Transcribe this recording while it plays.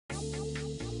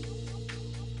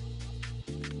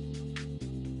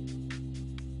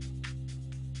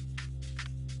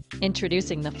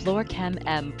Introducing the FluorChem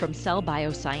M from Cell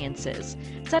Biosciences,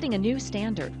 setting a new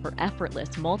standard for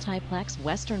effortless multiplex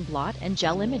Western blot and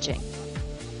gel imaging.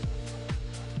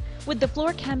 With the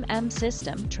FluorChem M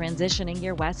system, transitioning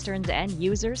your Westerns and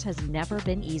users has never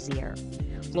been easier.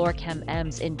 FluorChem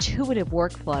M's intuitive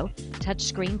workflow,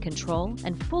 touchscreen control,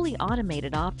 and fully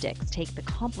automated optics take the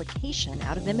complication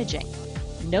out of imaging.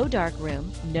 No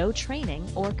darkroom, no training,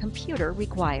 or computer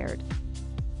required.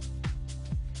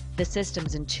 The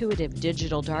system's intuitive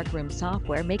digital darkroom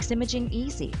software makes imaging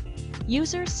easy.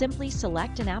 Users simply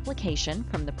select an application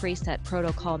from the preset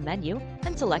protocol menu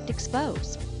and select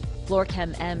Expose.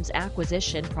 FluorChem M's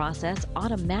acquisition process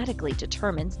automatically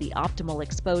determines the optimal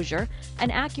exposure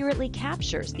and accurately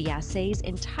captures the assay's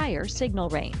entire signal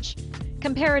range.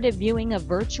 Comparative viewing of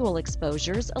virtual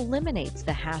exposures eliminates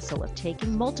the hassle of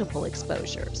taking multiple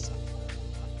exposures.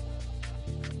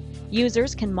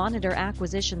 Users can monitor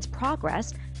acquisition's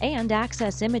progress and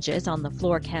access images on the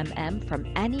FluorChem M from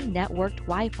any networked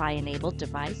Wi-Fi-enabled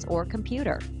device or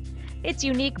computer. Its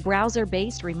unique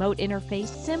browser-based remote interface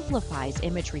simplifies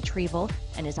image retrieval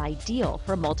and is ideal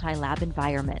for multi-lab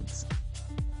environments.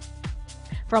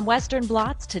 From Western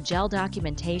blots to gel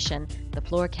documentation, the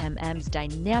FluorChem M's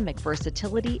dynamic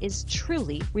versatility is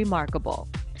truly remarkable.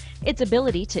 Its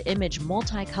ability to image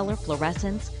multicolor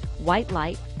fluorescence, white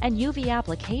light, and UV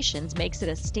applications makes it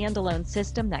a standalone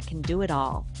system that can do it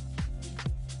all.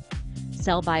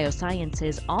 Cell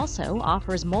Biosciences also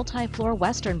offers multi-fluor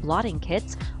Western blotting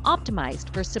kits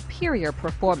optimized for superior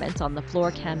performance on the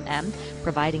FluorChem M,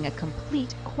 providing a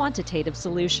complete quantitative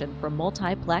solution for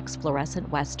multiplex fluorescent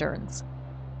Westerns.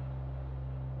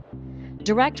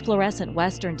 Direct fluorescent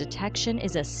Western detection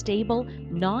is a stable,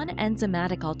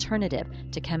 non-enzymatic alternative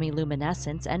to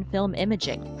chemiluminescence and film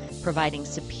imaging, providing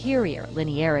superior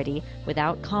linearity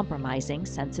without compromising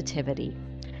sensitivity.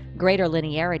 Greater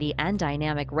linearity and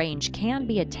dynamic range can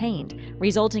be attained,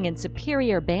 resulting in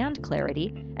superior band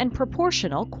clarity and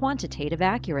proportional quantitative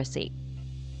accuracy.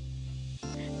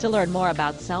 To learn more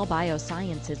about Cell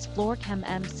Biosciences' FluorChem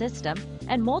M system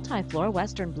and multi-fluor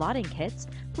Western blotting kits,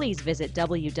 please visit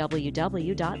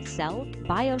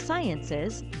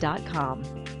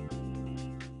www.cellbiosciences.com.